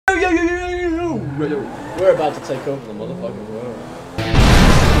We're about to take over the motherfucking world.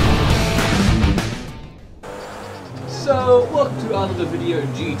 So, welcome to another video in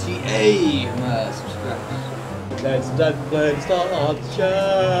GTA. Subscribe. Let's play start the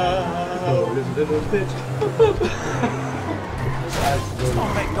show. Little bitch.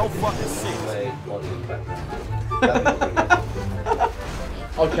 Don't make no fucking sense.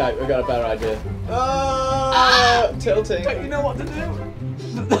 Okay, we got a better idea. Tilting. Don't you know what to do?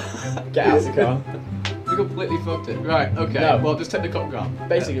 Get out of the car. You completely fucked it. Right, okay. No. Well, just take the cop car.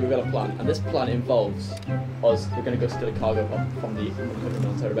 Basically, we've got a plan, and this plan involves us. We're going to go steal a cargo bob from the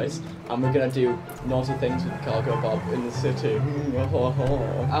military base, and we're going to do naughty things with the cargo bob in the city. And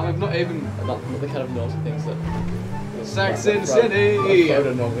we've not even... Not the kind of naughty things that... Sex in the City!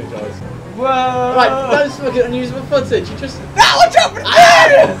 Frodough normally enjoys. Whoa! Right, don't look at unusable footage. You just... Ah, watch out for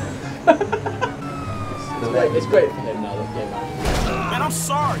It's great for him now that the game manager. Man, I'm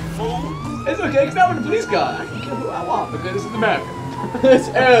sorry, fool. It's okay, because now I'm the police car. I can kill who I want because this is America. This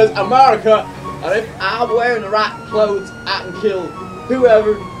is America, and if I'm wearing the right clothes, I can kill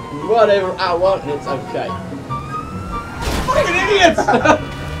whoever, whatever I want, and it's okay. Fucking idiots!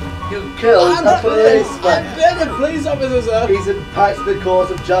 You killed a policeman. I'm a police officer, sir. He's impacted the cause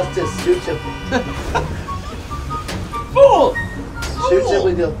of justice. Shoot him. Fool! Shoot him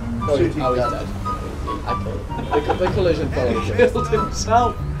with your Oh, shooting he's gun. dead. I killed him. The collision He followed him. killed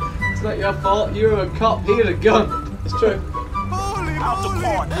himself. It's not your fault. You're a cop. He had a gun. It's true. Out the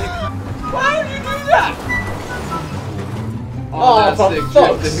car, nigga. Why would you do that? Oh, that's for sick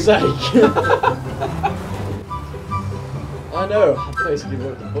fuck's drifting. sake! I know. I basically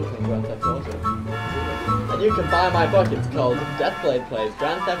wrote the book on Grand Theft Auto. And you can buy my book. It's called Deathblade Plays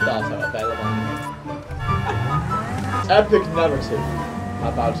Grand Theft Auto, available now. Epic narrative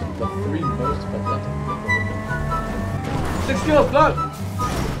about the 3 most pathetic people. 6 kilo blood.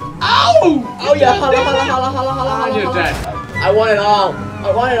 Ow! Oh yeah, holla, holla, holla, holla, holla, And you're holla. dead. I want it all.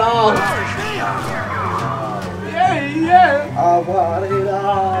 I want it all. Yeah, yeah. I want it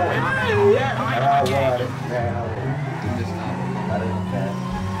all. Yeah. I want it now. I don't care.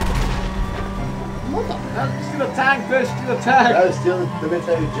 What the? Steal a tank, bitch. Steal a tank. No, steal the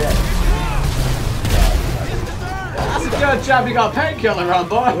military jet. That's a good job. You got a painkiller on,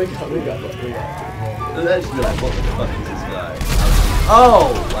 boy. We got. Let's be like, what the fuck is this guy?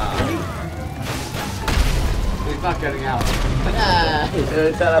 Oh, wow. He's not getting out. Nah.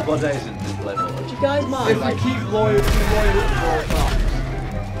 Teleportation is level. Would you guys mind? If you keep loyal to loyal stuff,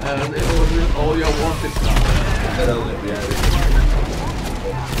 and it will do all your wanted stuff. Could only be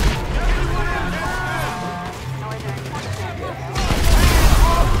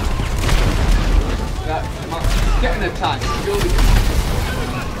Get in the tank. You'll be...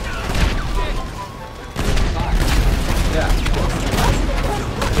 Yeah.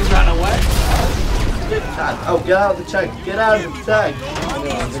 He ran away. Oh, get out of the tank! Get out of the tank!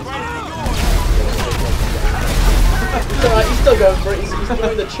 It's alright, he's still going for it. He's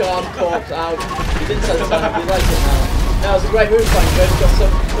throwing the charmed corpse out. He didn't say the time, he likes it now. Now it's a great move, Frank. He's got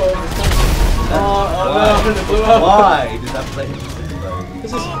some control of his tank. Oh no, it blew up. Why did that play?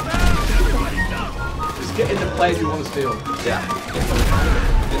 This is... Just get in the place you want to steal. Yeah.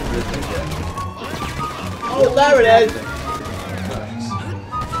 Oh, there it is!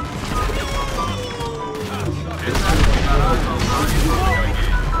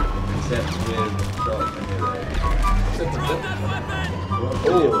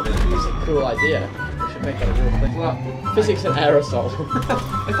 Oh, that's a cool idea. We should make that a real thing. Well, Physics and aerosol.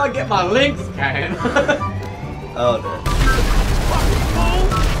 if I get my links, Kane. Oh no.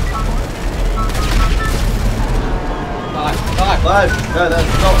 Five. No, that's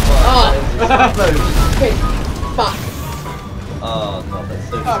not five. Ah. That is Okay, fuck. oh no, that's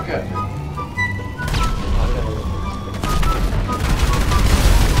so Okay.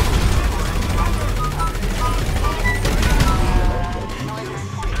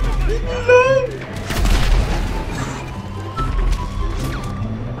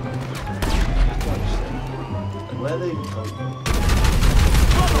 Where are they coming from?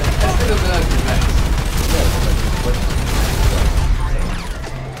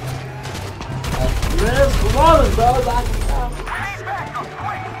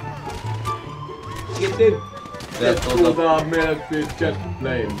 Get in. That's Get all to the- the military jet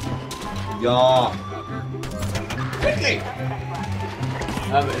plane. Yeah. Quickly!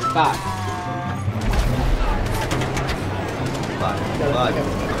 It's back. Five.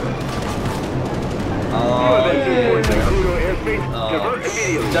 Oh,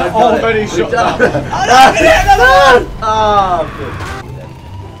 Don't Oh, got it. but he We've shot done that. it. Oh, no, get it, another one! Ah, good.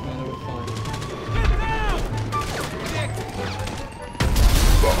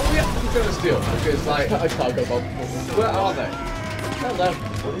 gonna steal? Because like, A cargobob. where are they? Hell no.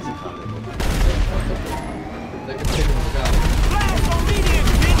 What is a cargobob? They can pick them up. Blast on me then,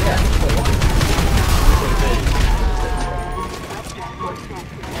 bitch! Yeah. Shoot me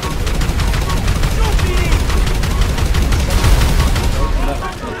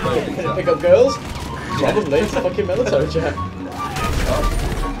Can it pick up girls? Probably. It's a fucking military jet. then!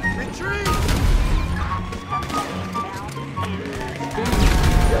 Retreat!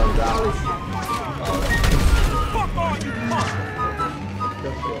 Fuck all you punk!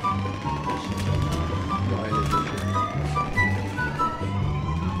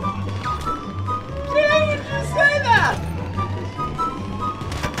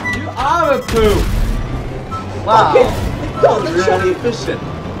 You are a poo! Wow! Okay. That was really efficient.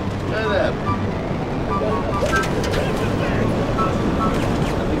 Look at them.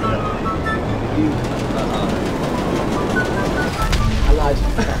 I lied.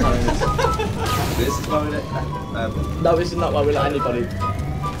 This is why we let. No, this is not why we let anybody.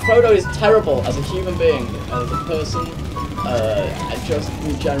 Frodo is terrible as a human being, as a person, and just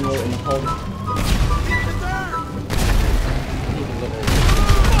in general in the whole. Even little.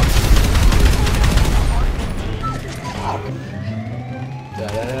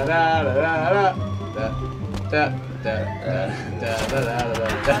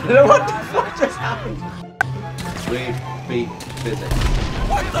 What the fuck just happened? We beat physics.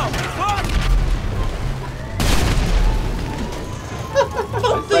 What the fuck?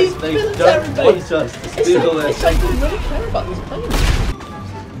 These They military don't want bases. us to It's steal like, their it's like they really care about these planes.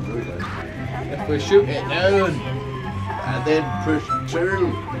 Here we go. If we shoot it down. And then push through.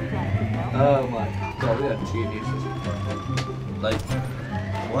 Oh my god, we are geniuses. Like,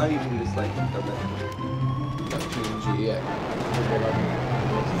 why didn't we just like done that? Like change it, yeah.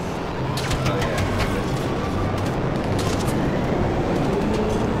 Oh yeah.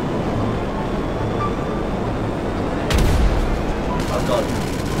 Oh god.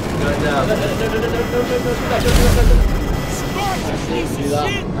 Going down. Scorch, you piece Do of that.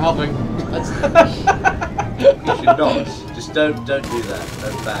 shit! Helping. You should not. Just don't do that.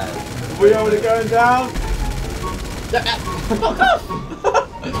 That's bad. We already going down? Fuck off!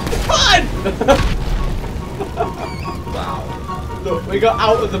 It's fine! Wow. Look, we got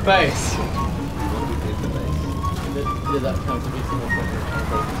out of the base. In the base. Yeah, that counts as beating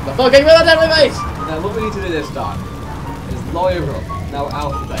the fucking military base! Now what we need to do this time is lawyer up. Now we're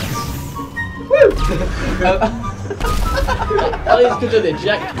out of the base. Woo! At least good to the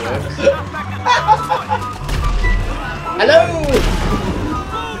eject works. Hello!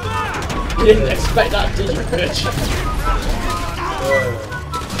 You didn't expect that, did you, bitch?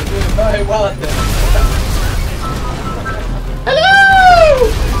 We're doing very well at this. Hello!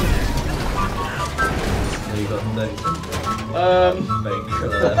 So you got 30 seconds.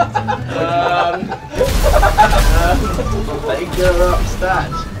 Banker up stat.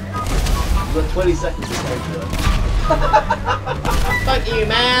 You've got 20 seconds to banker. Fuck you,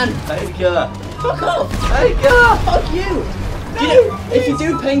 man! Banker. Fuck off! Banker. Fuck you! Do you know, if you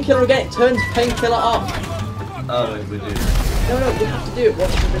do painkiller again, it turns painkiller off. Oh, we do. No, we have to do it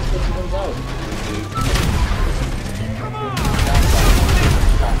once the difficulty runs out.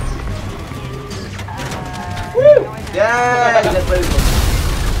 Woo! Yay! Let's play this one.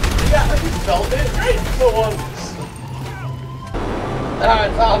 Yeah, I just felt it great for once.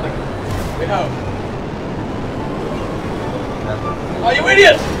 Alright, Falcon. We know. Oh, you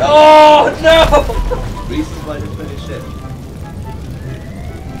idiot! Oh, no! Reasons why to finish it.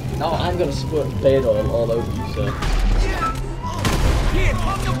 No, I'm gonna squirt beard oil all over you, sir. Yeah,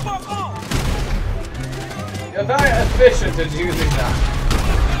 pump the fuck up! You're very efficient at using that.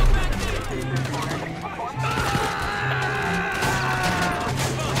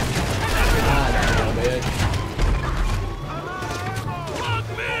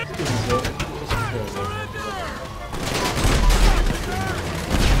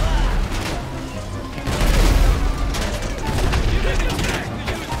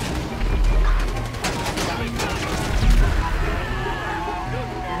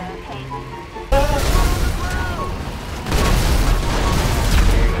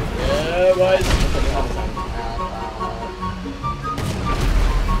 Yeah, boys.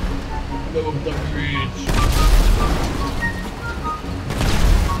 Move the bridge.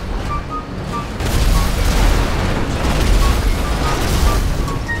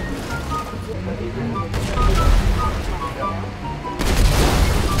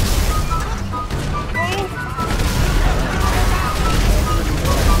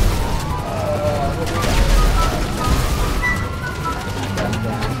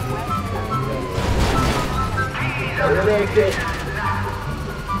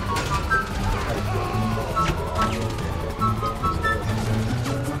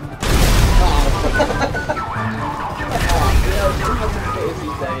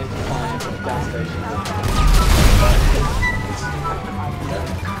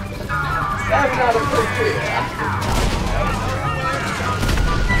 out of here.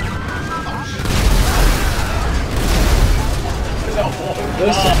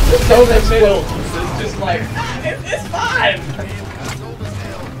 There's so many explosions. It's just like, it's fine!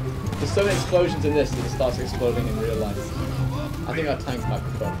 There's so many explosions in this that it starts exploding in real life. I think our tank might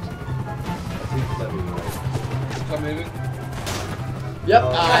be fucked. Come moving. Yep.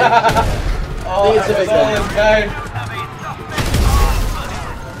 Oh, I think it's a big one. game.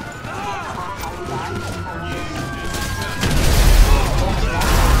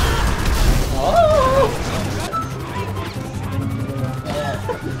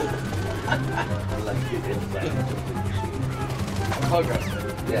 Progress.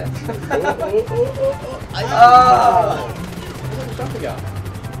 Yes. What's the traffic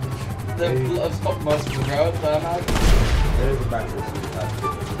at? They've stopped most of the road there, man. There is a battery.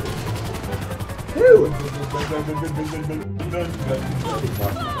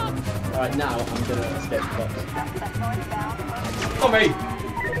 Alright, now I'm gonna escape the box. Tommy!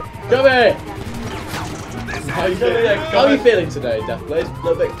 Come here! How are you Come feeling today, Deathblade? A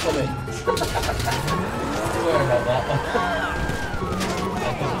little bit coming. Sorry about that.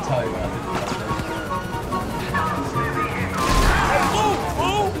 I couldn't tell you what I did.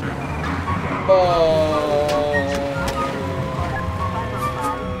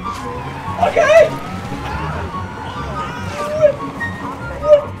 Okay!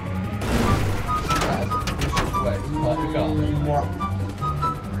 Wait, what we got?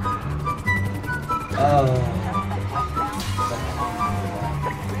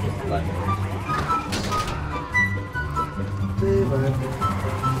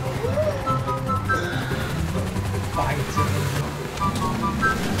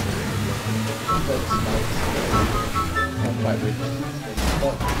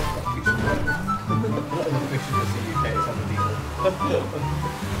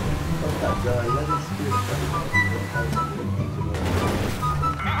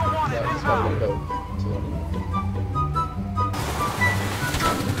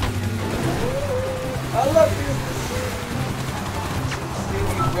 I love you.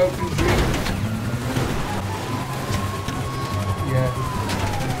 Seeing broken dreams. Yeah.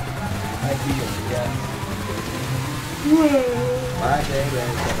 Ideal, yeah. My name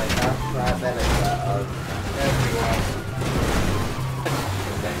is my benefit of Everywhere.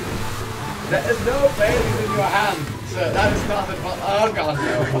 There is no failures in your hand, sir. That is not at all. Oh god no.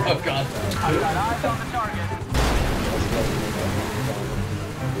 Oh god no. I've got eyes on the target.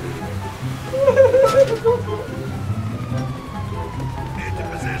 Into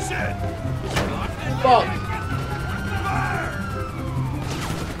position. Fuck!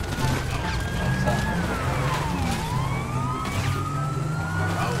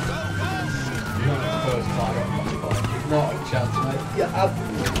 First target. Not a chance, mate. Yeah,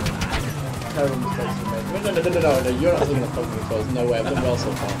 terrible mistakes we made. No, you're not looking at fucking controls. No way, I've done well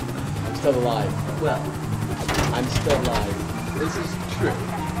so far. I'm still alive. Well, I'm still alive. this is true. To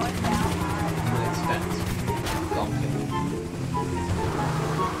an extent. Donkey.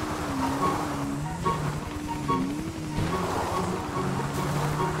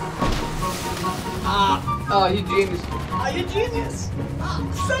 Oh, you genius. Are you genius?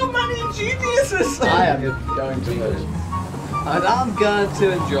 So many geniuses! I am going to lose. And I'm going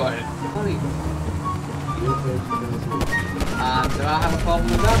to enjoy it. Honey. And do I have a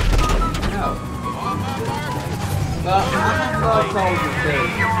problem with that? No. But I have no problem with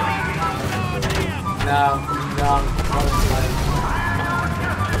this. No, honestly.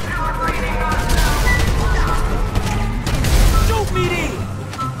 Shoot me there.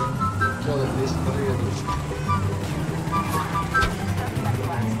 Well, at least three of these.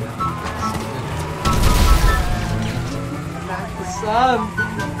 Like the sun.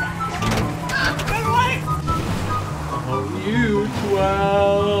 Oh, you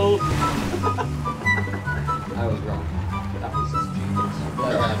 12. I was wrong. That was just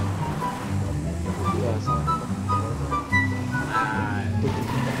genius.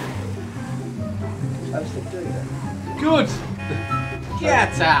 I'm still doing it. Good.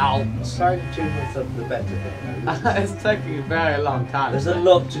 Get out. I'm trying to tune myself for the better. It's taking a very long time. There's a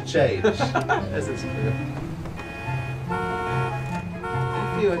lot to change. This is true.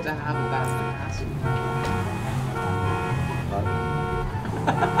 If you were to have a bad capacity.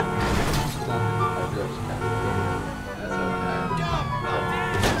 That's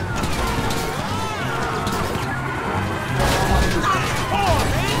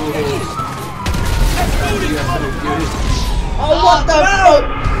Oh, what the fuck?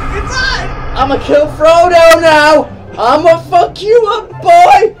 I'ma kill Frodo now! I'ma fuck you up,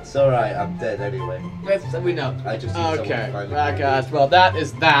 boy! It's alright, I'm dead anyway. okay. We know. I just need someone to Okay, find right me. guys, well that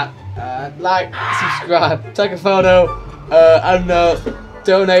is that. Like, subscribe, take a photo, and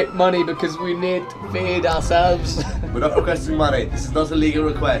donate money because we need to feed ourselves. We're not requesting money. This is not a legal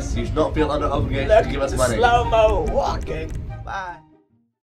request. You should not feel under obligation to give us money. Slow-mo walking. Bye.